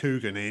Steve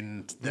Coogan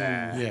in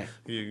there.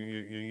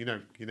 You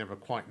never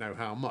quite know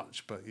how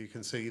much, but you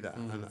can see that.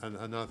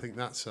 And I think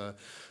that's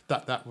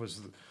that was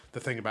the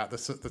thing about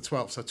the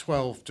 12. So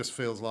 12 just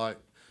feels like,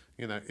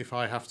 if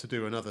I have to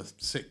do another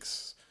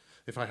 6,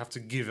 if I have to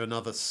give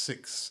another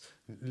 6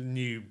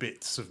 new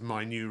bits of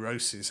my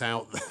neurosis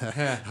out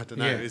there, I don't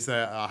know. Is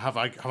there? Have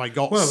I got 6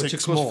 more? Well, which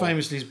of course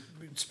famously,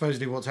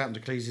 supposedly, what's happened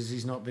to Cleese is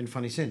he's not been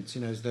funny since.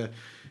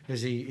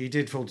 As he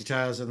did Fawlty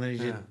Towers and then he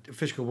did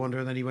Fish Called Wanda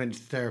and then he went to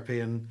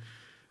therapy and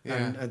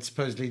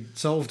supposedly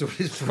solved all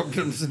his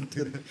problems.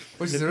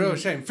 Which is a real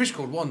shame. Fish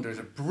Called Wanda is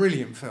a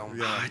brilliant film.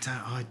 Yeah.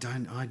 I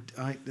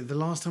the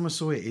last time I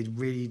saw it,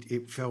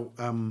 it felt.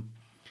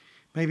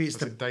 Maybe it's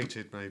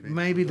dated.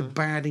 Maybe the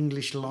bad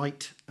English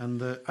light and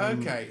the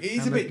it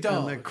is a bit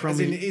dark. And the crummy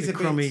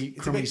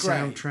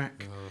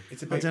soundtrack.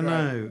 It's a bit. I don't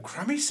know.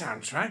 Crummy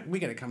soundtrack.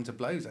 We're going to come to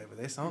blows over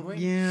this, aren't we?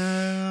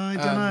 Yeah, I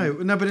don't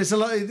know. No, but it's a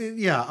lot.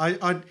 Yeah,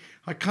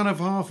 I kind of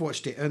half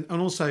watched it, and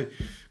also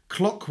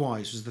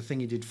Clockwise was the thing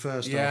he did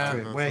first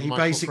after it, where he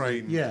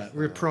basically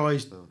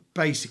reprised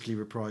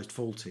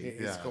Fawlty.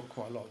 It's got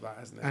quite a lot of that,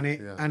 hasn't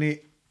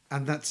it?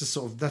 And that's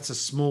a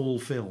small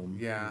film.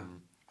 Yeah.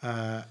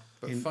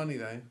 But funny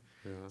though.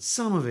 Yeah.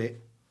 Some of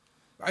it.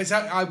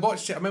 I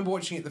watched it. I remember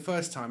watching it the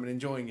first time and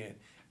enjoying it,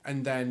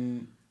 and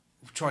then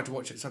tried to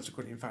watch it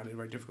subsequently and found it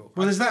very difficult.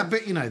 Well, there's that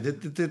bit,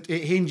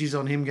 it hinges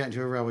on him getting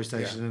to a railway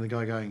station and the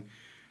guy going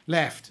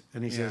left,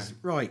 and he says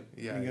right.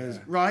 Yeah, and he goes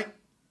right,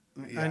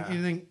 and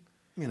you think.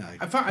 In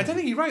fact, I don't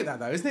think he wrote that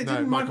though, isn't it?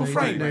 Didn't Michael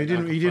Frayn? No, he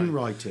didn't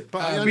write it.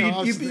 But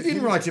he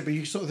didn't write it. But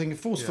you sort of think a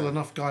forceful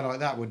enough guy like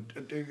that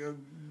would.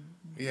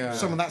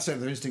 Some of that set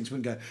of their instincts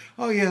wouldn't go.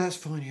 Oh yeah, that's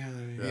fine.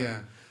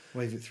 Yeah.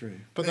 Wave it through.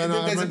 But then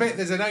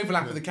there's an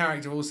overlap of the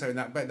character also in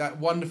that, but that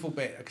wonderful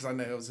bit, because I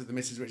know also the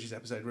Mrs. Richards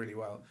episode really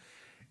well.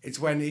 It's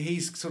when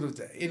he's sort of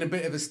in a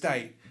bit of a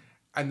state,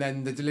 and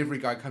then the delivery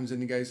guy comes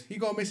in and goes, "You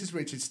got Mrs.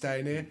 Richards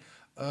staying here?"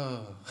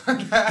 Oh,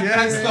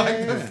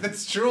 that's the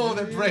straw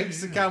that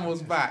breaks the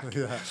camel's back.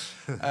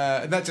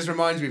 And that just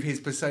reminds me of his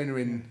persona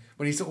in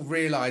when he sort of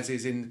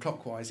realises in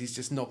Clockwise he's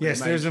just not. Yes,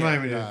 there's a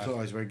moment in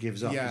Clockwise where he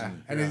gives up.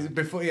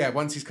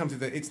 Once he's come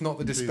to it's not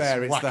the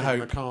despair, it's the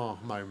hope. The car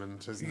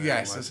moment, isn't it?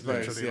 Yes, I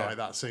suppose. Literally like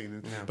that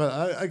scene. Yeah.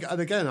 But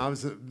and again, I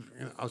was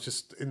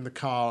just in the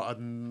car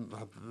and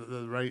had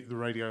the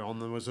radio on.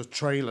 There was a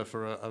trailer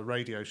for a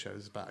radio show. It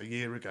was about a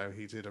year ago.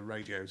 He did a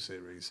radio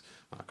series.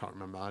 I can't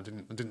remember. I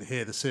didn't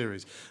hear the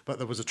series, but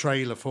there was a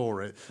trailer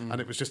for it, and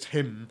it was just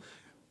him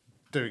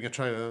doing a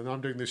trailer, and I'm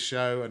doing this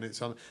show, and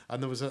it's on,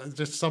 and there was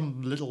just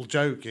some little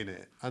joke in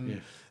it,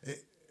 and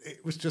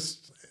it was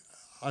just.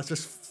 I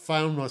just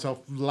found myself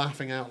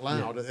laughing out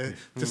loud at it,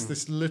 just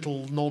this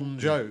little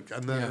non-joke,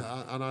 and then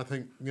and I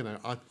think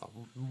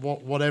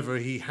whatever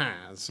he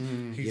has,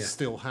 he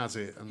still has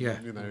it,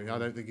 and I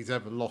don't think he's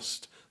ever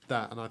lost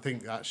that, and I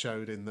think that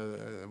showed in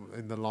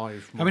the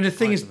live. I mean, the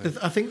thing is,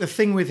 I think the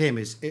thing with him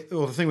is,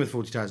 or the thing with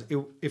Fawlty Towers,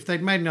 if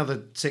they'd made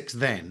another 6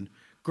 then,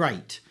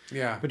 great.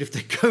 Yeah. But if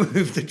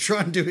they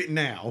try and do it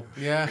now,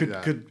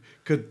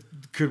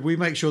 could we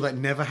make sure that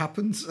never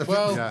happens?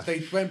 Well,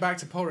 they went back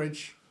to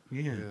porridge.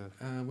 Yeah.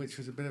 Which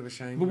was a bit of a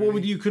shame. But what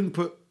would you couldn't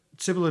put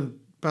Sybil and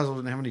Basil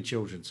didn't have any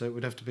children, so it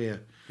would have to be a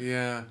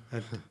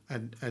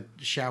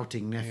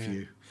shouting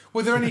nephew. Yeah.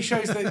 Were there any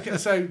shows that?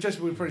 So just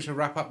we probably should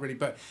wrap up really,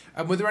 but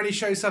were there any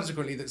shows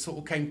subsequently that sort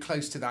of came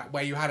close to that,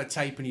 where you had a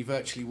tape and you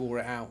virtually wore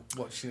it out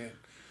watching it?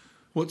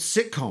 What,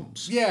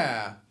 sitcoms?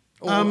 Yeah.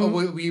 Or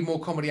were you more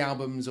comedy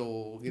albums,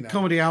 or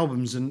comedy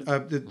albums, and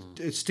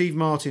Steve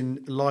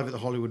Martin live at the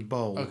Hollywood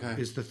Bowl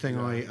is the thing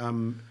I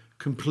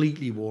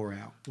completely wore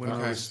out when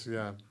I was.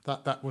 Yeah,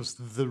 that was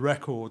the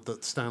record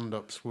that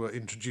stand-ups were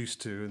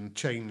introduced to and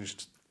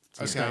changed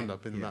to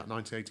stand-up in about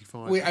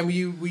 1985. And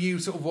were you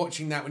sort of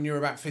watching that when you were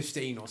about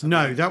 15 or something?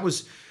 No, that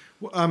was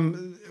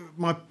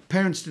my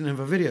parents didn't have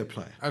a video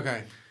player.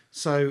 Okay.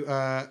 So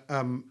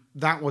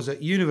that was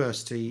at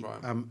university.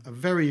 Right. A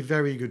very,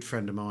 very good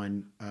friend of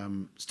mine,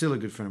 still a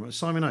good friend of mine,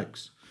 Simon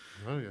Oakes.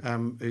 Oh, yeah. A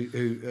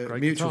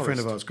mutual friend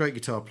of ours, great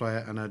guitar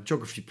player and a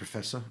geography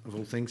professor of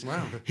all things.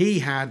 Wow. He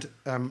had,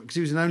 because he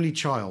was an only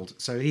child,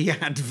 so he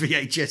had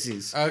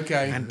VHSs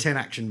and 10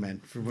 Action Men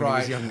from when he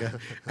was younger,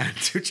 and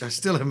which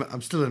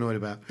I'm still annoyed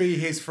about. Be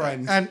his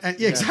friend. And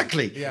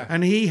exactly. Yeah.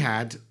 And he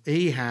had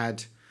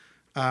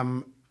all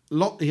the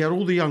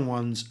young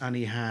ones, and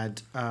he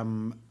had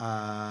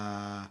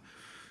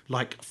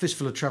like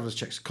Fistful of Traveller's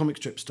Checks, comic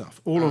strip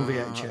stuff, all on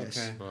VHS.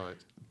 Okay. Right.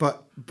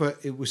 But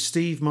it was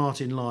Steve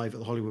Martin live at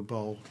the Hollywood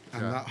Bowl,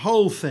 and that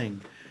whole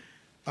thing,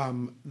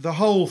 the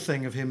whole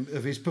thing of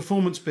his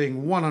performance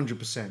being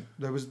 100%.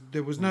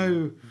 There was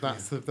no.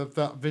 That's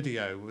that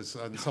video was,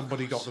 and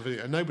somebody got the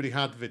video. Nobody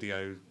had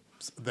video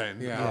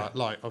then,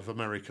 like of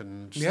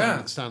American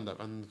stand-up,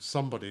 and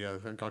somebody, a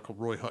guy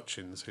called Roy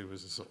Hutchins, who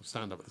was a sort of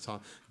stand-up at the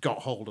time, got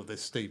hold of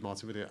this Steve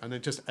Martin video, and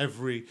then just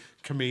every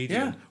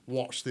comedian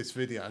watched this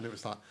video, and it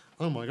was like,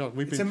 oh my God,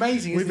 it's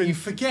amazing, isn't it? You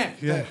forget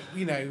that, I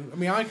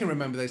mean, I can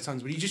remember those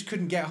times when you just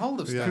couldn't get hold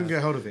of stuff. Couldn't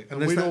get hold of it.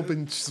 And we'd all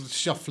been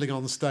shuffling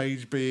on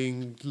stage,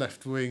 being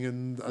left-wing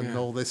and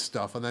all this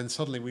stuff, and then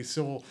suddenly we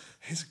saw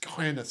here's a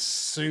guy in a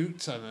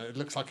suit, and it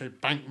looks like a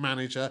bank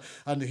manager,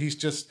 and he's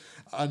just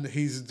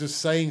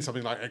saying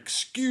something like,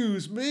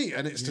 excuse me,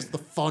 and it's just the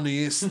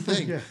funniest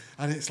thing.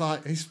 And it's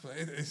like,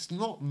 it's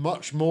not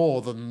much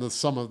more than the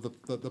sum of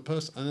the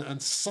person,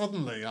 and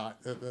suddenly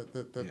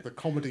the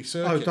comedy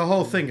circuit the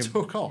whole thing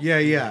took off.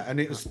 Yeah, and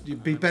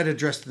you'd be better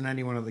dressed than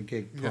anyone at the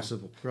gig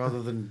possible,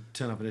 rather than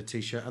turn up in a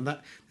t-shirt. And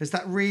there's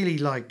that really,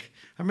 like,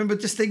 I remember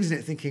just thinking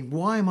it, thinking,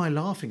 why am I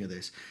laughing at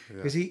this?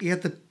 Because he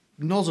had the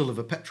nozzle of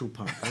a petrol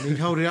pump, and he'd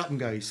hold it up and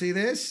go, you see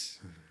this?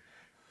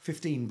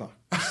 $15.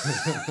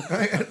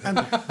 Right? And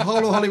the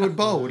whole of Hollywood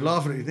Bowl would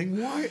laugh at it. You think,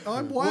 why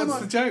am I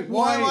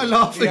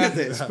laughing at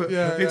this? But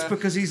it's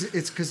because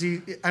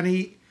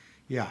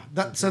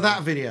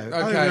that video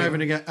over and over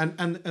and again,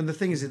 and the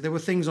thing is that there were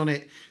things on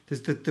it.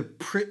 There's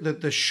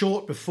the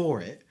short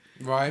before it.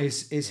 Right,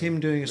 is him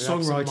doing a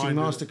songwriting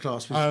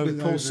masterclass with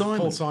Paul Simon.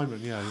 Paul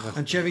Simon,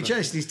 and Chevy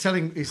Chase.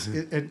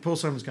 And Paul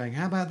Simon's going,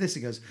 "How about this?"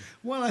 He goes,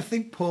 "Well, I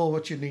think, Paul,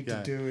 what you need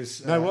to do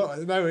is what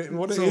it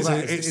is.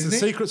 It's the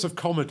secrets of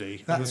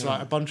comedy. There's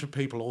like a bunch of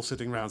people all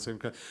sitting around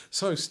saying,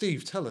 "So,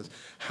 Steve, tell us,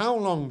 how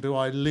long do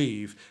I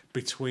leave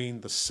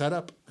between the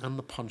setup and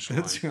the punchline?"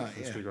 That's right.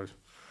 And Steve goes,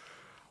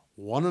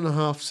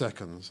 1.5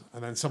 seconds,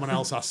 and then someone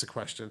else asks a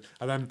question,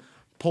 and then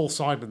Paul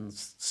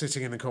Simon's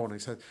sitting in the corner.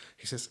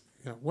 He says.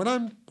 When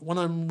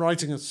I'm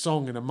writing a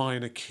song in a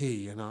minor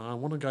key and I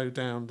want to go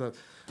down the,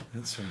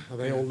 that's right. And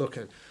they all look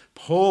at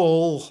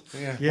Paul.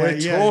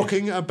 We're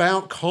talking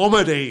about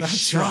comedy.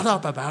 Shut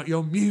up about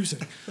your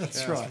music.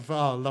 That's right. Oh,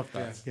 I love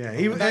that.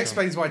 That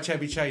explains why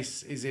Chevy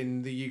Chase is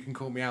in the "You Can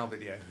Call Me Al"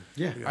 video.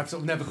 I've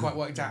sort of never quite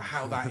worked out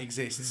how that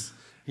exists.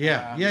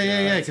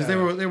 Because they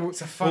were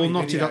all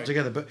knotted video. up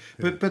together. But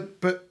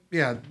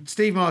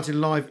Steve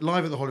Martin live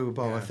at the Hollywood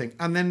Bowl, I think,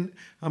 and then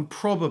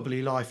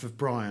probably Life of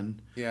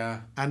Brian.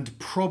 And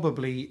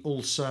probably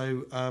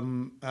also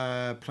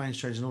Planes,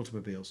 Trains and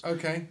Automobiles.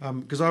 Okay.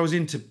 Because I was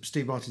into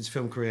Steve Martin's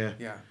film career.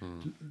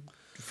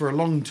 For a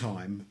long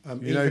time.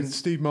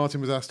 Steve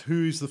Martin was asked,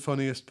 "Who is the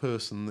funniest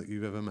person that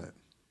you've ever met?"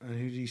 And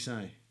who did he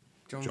say?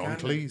 John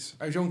Cleese.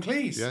 Oh, John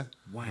Cleese. Yeah.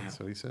 Wow. That's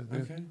what he said.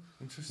 Okay.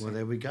 Interesting. Well,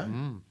 there we go.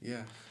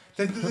 Yeah.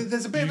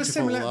 There's a bit of a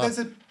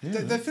similarity.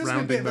 There feels to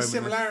be a bit of a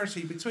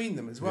similarity between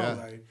them as well,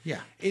 though.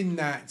 Yeah. In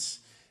that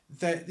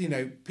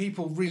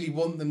people really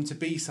want them to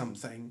be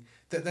something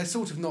that they're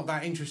sort of not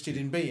that interested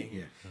in being.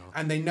 Yeah.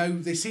 And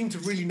they seem to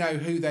really know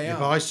who they are.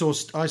 But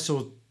I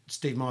saw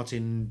Steve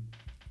Martin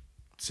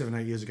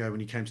 7-8 years ago when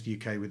he came to the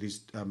UK with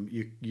his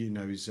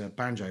his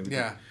banjo,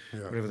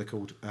 whatever they're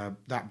called,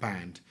 that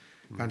band,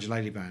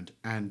 Banjolele band,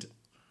 and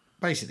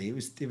basically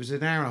it was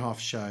an hour and a half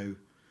show,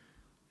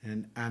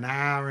 and an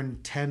hour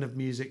and 10 of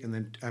music,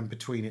 and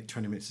between it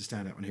 20 minutes of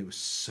stand up, and it was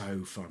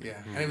so funny.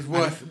 Yeah, and it was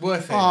worth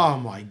it. Oh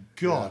my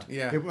god!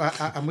 Yeah.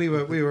 And we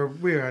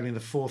were only in the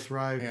fourth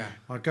row. Yeah.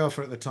 My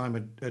girlfriend at the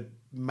time had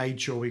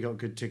made sure we got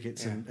good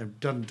tickets and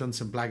done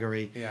some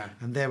blaggery. Yeah.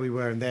 And there we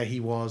were, and there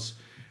he was,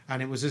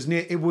 and it was as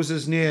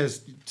near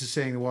as to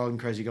seeing the Wild and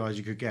Crazy Guys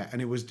you could get,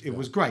 and it was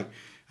great,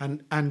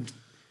 and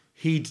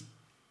he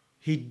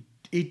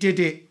did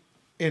it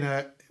in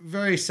a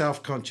very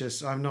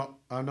self-conscious. I'm not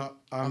that guy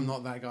I'm anymore.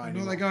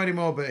 not that guy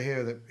anymore, but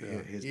here's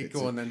You bits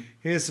go on then.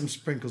 Here's some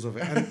sprinkles of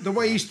it. And the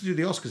way he used to do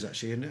the Oscars,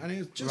 actually, and it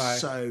was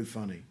just so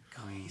funny.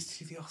 God, he used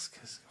to do the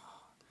Oscars. Oh,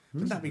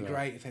 wouldn't that be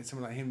great if it's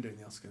someone like him doing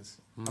the Oscars?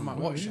 I might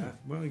watch that.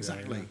 Well,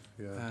 exactly.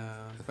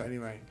 But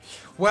anyway,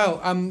 well,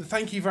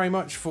 thank you very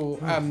much for.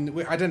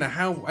 I don't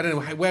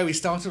know where we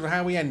started or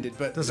how we ended,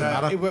 but Doesn't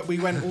matter. We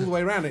went all the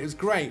way around. It was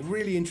great,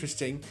 really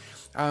interesting.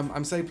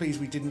 I'm so pleased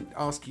we didn't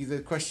ask you the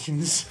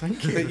questions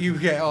that you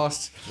get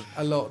asked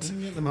a lot.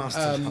 The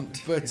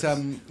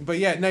master But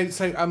yeah, no.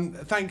 So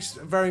thanks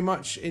very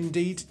much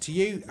indeed to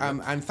you,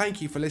 and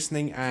thank you for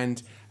listening.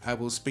 And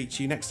we'll speak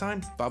to you next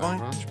time. Bye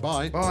bye.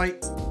 Bye.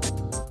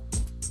 Bye.